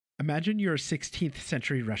Imagine you're a 16th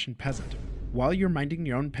century Russian peasant. While you're minding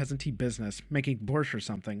your own peasanty business, making borscht or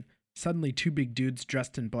something, suddenly two big dudes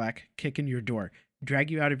dressed in black kick in your door,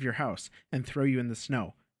 drag you out of your house, and throw you in the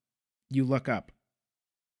snow. You look up.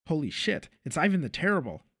 Holy shit, it's Ivan the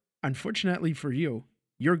Terrible. Unfortunately for you,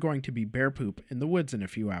 you're going to be bear poop in the woods in a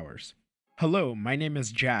few hours. Hello, my name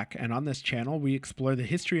is Jack, and on this channel we explore the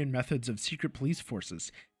history and methods of secret police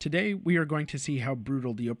forces. Today we are going to see how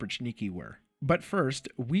brutal the Oprichniki were. But first,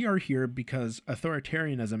 we are here because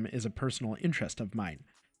authoritarianism is a personal interest of mine.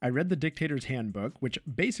 I read the Dictator's Handbook, which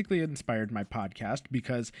basically inspired my podcast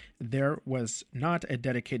because there was not a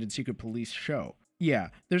dedicated secret police show. Yeah,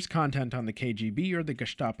 there's content on the KGB or the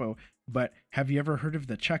Gestapo, but have you ever heard of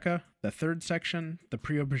the Cheka, the Third Section, the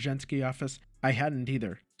Preobrazhensky office? I hadn't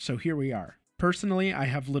either, so here we are. Personally, I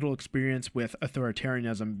have little experience with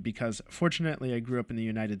authoritarianism because fortunately I grew up in the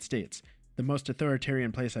United States. The most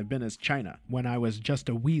authoritarian place I've been is China, when I was just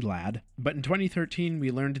a wee lad. But in 2013, we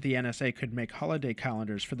learned the NSA could make holiday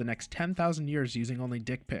calendars for the next 10,000 years using only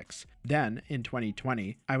dick pics. Then, in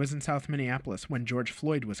 2020, I was in South Minneapolis when George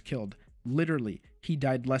Floyd was killed. Literally, he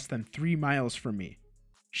died less than 3 miles from me.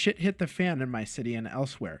 Shit hit the fan in my city and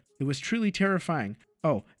elsewhere. It was truly terrifying.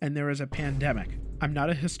 Oh, and there is a pandemic. I'm not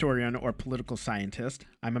a historian or political scientist.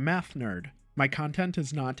 I'm a math nerd. My content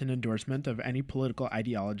is not an endorsement of any political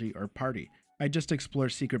ideology or party. I just explore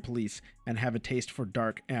secret police and have a taste for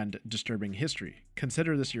dark and disturbing history.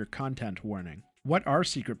 Consider this your content warning. What are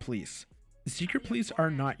secret police? Secret police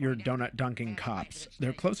are not your donut dunking cops.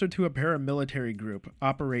 They're closer to a paramilitary group,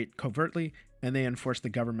 operate covertly, and they enforce the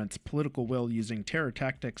government's political will using terror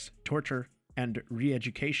tactics, torture, and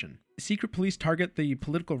re-education. Secret police target the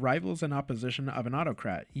political rivals and opposition of an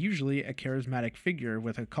autocrat, usually a charismatic figure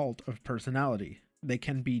with a cult of personality. They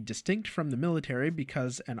can be distinct from the military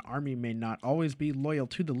because an army may not always be loyal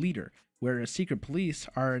to the leader, whereas secret police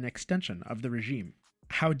are an extension of the regime.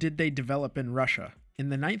 How did they develop in Russia? In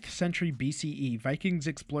the 9th century BCE, Vikings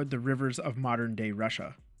explored the rivers of modern-day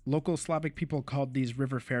Russia. Local Slavic people called these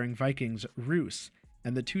river-faring Vikings Rus,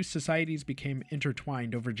 and the two societies became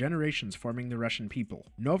intertwined over generations, forming the Russian people.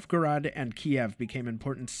 Novgorod and Kiev became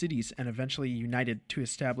important cities and eventually united to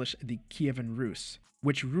establish the Kievan Rus,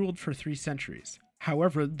 which ruled for 3 centuries.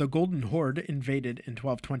 However, the Golden Horde invaded in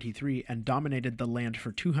 1223 and dominated the land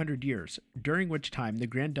for 200 years, during which time the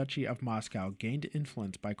Grand Duchy of Moscow gained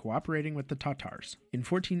influence by cooperating with the Tatars. In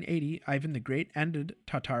 1480, Ivan the Great ended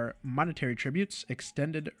Tatar monetary tributes,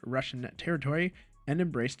 extended Russian territory, and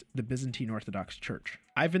embraced the Byzantine Orthodox Church.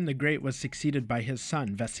 Ivan the Great was succeeded by his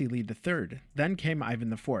son Vasily III. Then came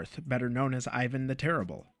Ivan IV, better known as Ivan the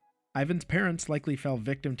Terrible. Ivan's parents likely fell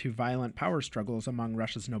victim to violent power struggles among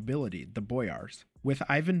Russia's nobility, the boyars. With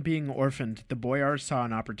Ivan being orphaned, the boyars saw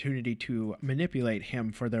an opportunity to manipulate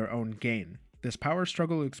him for their own gain. This power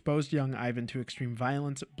struggle exposed young Ivan to extreme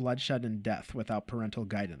violence, bloodshed, and death without parental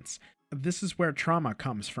guidance. This is where trauma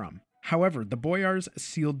comes from. However, the boyars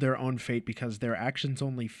sealed their own fate because their actions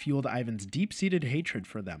only fueled Ivan's deep-seated hatred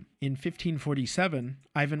for them. In 1547,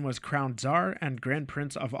 Ivan was crowned Tsar and Grand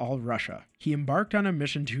Prince of all Russia. He embarked on a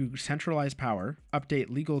mission to centralize power, update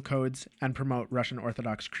legal codes, and promote Russian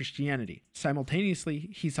Orthodox Christianity. Simultaneously,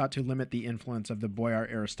 he sought to limit the influence of the boyar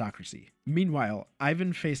aristocracy. Meanwhile,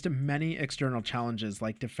 Ivan faced many external challenges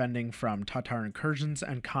like defending from Tatar incursions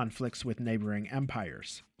and conflicts with neighboring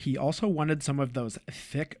empires. He also wanted some of those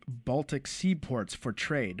thick Baltic seaports for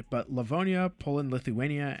trade, but Livonia, Poland,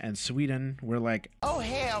 Lithuania, and Sweden were like, "Oh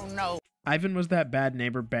hell no!" Ivan was that bad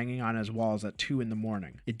neighbor banging on his walls at 2 in the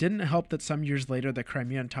morning. It didn't help that some years later the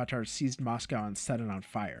Crimean Tatars seized Moscow and set it on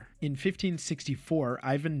fire. In 1564,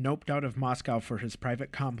 Ivan noped out of Moscow for his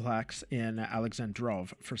private complex in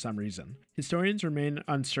Alexandrov for some reason. Historians remain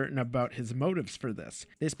uncertain about his motives for this.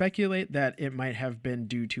 They speculate that it might have been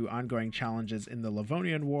due to ongoing challenges in the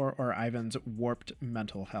Livonian War or Ivan's warped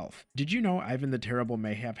mental health. Did you know Ivan the Terrible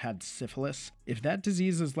may have had syphilis? If that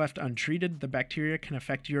disease is left untreated, the bacteria can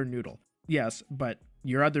affect your noodle. Yes, but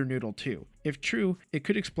your other noodle too. If true, it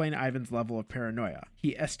could explain Ivan's level of paranoia. He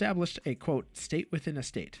established a, quote, state within a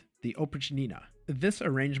state, the Oprichnina. This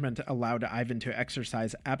arrangement allowed Ivan to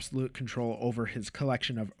exercise absolute control over his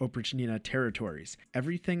collection of Oprichnina territories.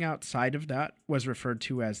 Everything outside of that was referred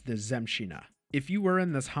to as the Zemshina. If you were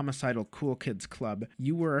in this homicidal cool kids club,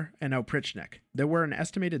 you were an Oprichnik. There were an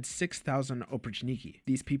estimated 6,000 Oprichniki.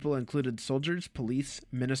 These people included soldiers, police,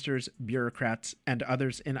 ministers, bureaucrats, and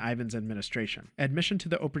others in Ivan's administration. Admission to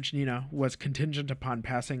the Oprichnina was contingent upon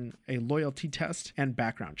passing a loyalty test and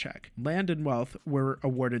background check. Land and wealth were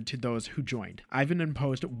awarded to those who joined. Ivan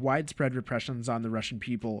imposed widespread repressions on the Russian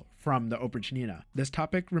people from the Oprichnina. This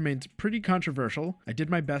topic remains pretty controversial. I did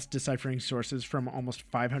my best deciphering sources from almost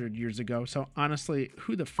 500 years ago, so honestly,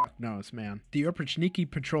 who the fuck knows, man? The Oprichniki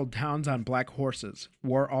patrolled towns on black horses,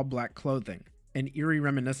 wore all black clothing, an eerie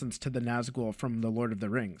reminiscence to the Nazgul from The Lord of the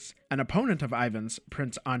Rings. An opponent of Ivan's,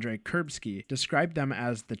 Prince Andrei Kurbsky, described them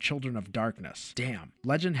as the children of darkness. Damn.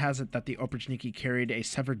 Legend has it that the Oprichniki carried a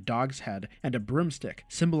severed dog's head and a broomstick,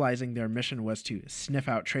 symbolizing their mission was to sniff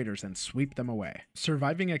out traitors and sweep them away.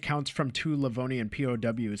 Surviving accounts from 2 Livonian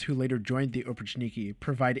POWs who later joined the Oprichniki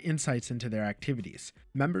provide insights into their activities.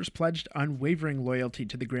 Members pledged unwavering loyalty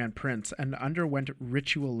to the Grand Prince and underwent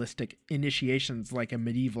ritualistic initiations like a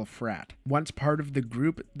medieval frat. Once part of the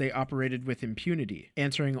group, they operated with impunity,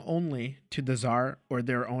 answering only to the Tsar or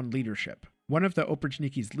their own leadership. One of the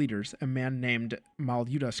Oprichniki's leaders, a man named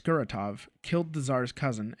Malyuda Skuratov, killed the Tsar's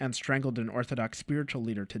cousin and strangled an Orthodox spiritual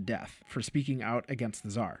leader to death for speaking out against the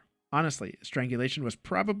Tsar. Honestly, strangulation was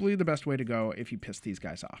probably the best way to go if you pissed these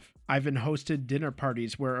guys off. Ivan hosted dinner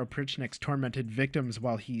parties where Oprichniks tormented victims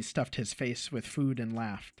while he stuffed his face with food and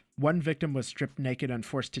laughed. One victim was stripped naked and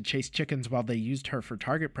forced to chase chickens while they used her for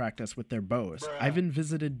target practice with their bows. Ivan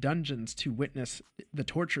visited dungeons to witness the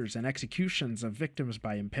tortures and executions of victims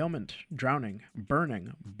by impalement, drowning,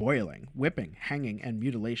 burning, boiling, whipping, hanging, and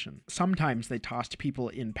mutilation. Sometimes they tossed people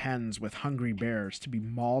in pens with hungry bears to be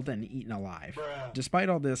mauled and eaten alive. Despite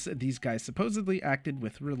all this, these guys supposedly acted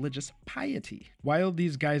with religious piety. While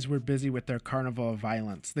these guys were busy with their carnival of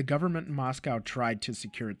violence, the government in Moscow tried to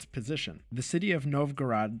secure its position. The city of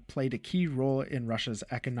Novgorod played a key role in Russia's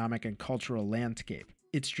economic and cultural landscape.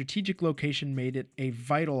 Its strategic location made it a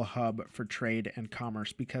vital hub for trade and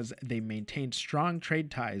commerce because they maintained strong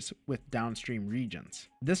trade ties with downstream regions.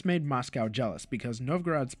 This made Moscow jealous because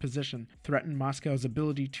Novgorod's position threatened Moscow's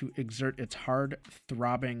ability to exert its hard,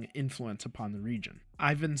 throbbing influence upon the region.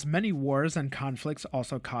 Ivan's many wars and conflicts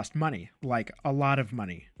also cost money, like a lot of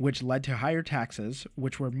money, which led to higher taxes,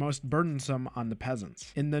 which were most burdensome on the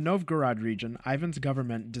peasants. In the Novgorod region, Ivan's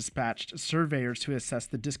government dispatched surveyors to assess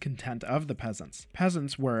the discontent of the peasants.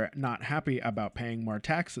 Peasants were not happy about paying more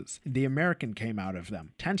taxes. The American came out of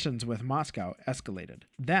them. Tensions with Moscow escalated.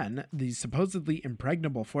 Then, the supposedly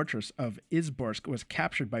impregnable fortress of Izborsk was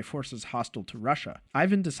captured by forces hostile to Russia.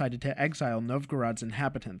 Ivan decided to exile Novgorod's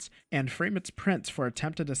inhabitants and frame its prince for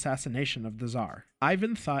attempted assassination of the Tsar.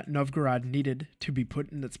 Ivan thought Novgorod needed to be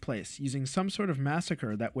put in its place, using some sort of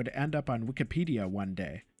massacre that would end up on Wikipedia one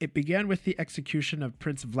day. It began with the execution of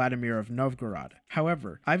Prince Vladimir of Novgorod.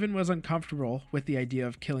 However, Ivan was uncomfortable with the idea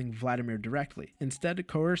of killing Vladimir directly, instead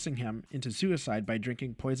coercing him into suicide by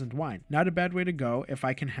drinking poisoned wine. Not a bad way to go if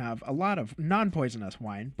I can have a lot of non-poisonous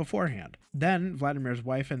wine beforehand. Then, Vladimir's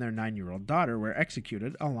wife and their 9-year-old daughter were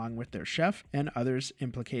executed, along with their chef and others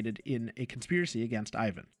implicated in a conspiracy against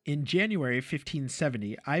Ivan. In January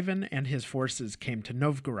 1570, Ivan and his forces came to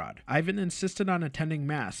Novgorod. Ivan insisted on attending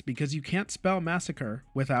Mass because you can't spell massacre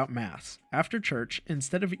without Mass. After church,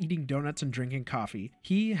 instead of eating donuts and drinking coffee,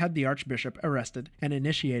 he had the archbishop arrested and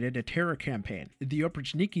initiated a terror campaign. The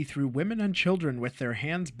Oprichniki threw women and children with their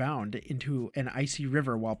hands bound into an icy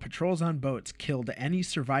river while patrols on boats killed any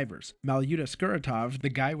survivors. Malyuda Skuratov, the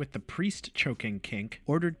guy with the priest choking kink,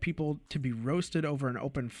 ordered people to be roasted over an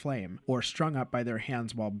open flame or strung up by their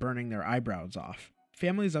hands while burning their eyebrows off.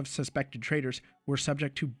 Families of suspected traitors were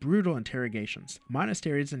subject to brutal interrogations.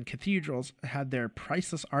 Monasteries and cathedrals had their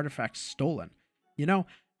priceless artifacts stolen. You know,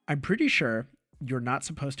 I'm pretty sure you're not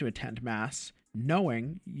supposed to attend Mass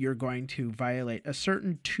knowing you're going to violate a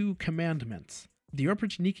certain 2 commandments. The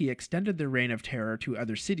Oprichniki extended their reign of terror to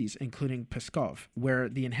other cities, including Pskov, where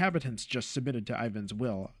the inhabitants just submitted to Ivan's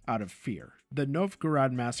will out of fear. The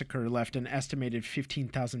Novgorod massacre left an estimated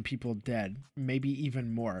 15,000 people dead, maybe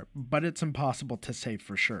even more, but it's impossible to say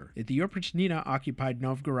for sure. The Oprichnina occupied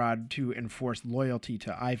Novgorod to enforce loyalty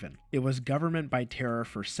to Ivan. It was government by terror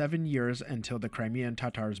for 7 years until the Crimean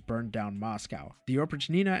Tatars burned down Moscow. The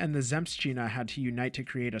Oprichnina and the Zemshchina had to unite to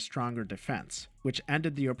create a stronger defense, which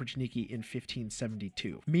ended the Oprichniki in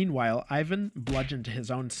 1572. Meanwhile, Ivan bludgeoned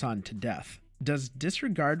his own son to death. Does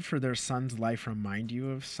disregard for their son's life remind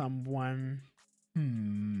you of someone?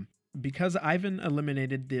 Because Ivan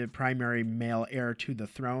eliminated the primary male heir to the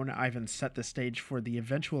throne, Ivan set the stage for the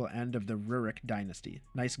eventual end of the Rurik Dynasty.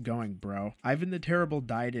 Nice going, bro. Ivan the Terrible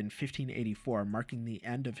died in 1584, marking the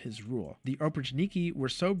end of his rule. The Oprichnina were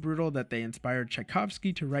so brutal that they inspired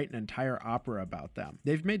Tchaikovsky to write an entire opera about them.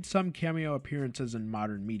 They've made some cameo appearances in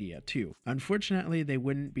modern media, too. Unfortunately, they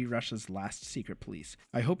wouldn't be Russia's last secret police.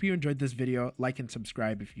 I hope you enjoyed this video. Like and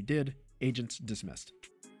subscribe if you did. Agents dismissed.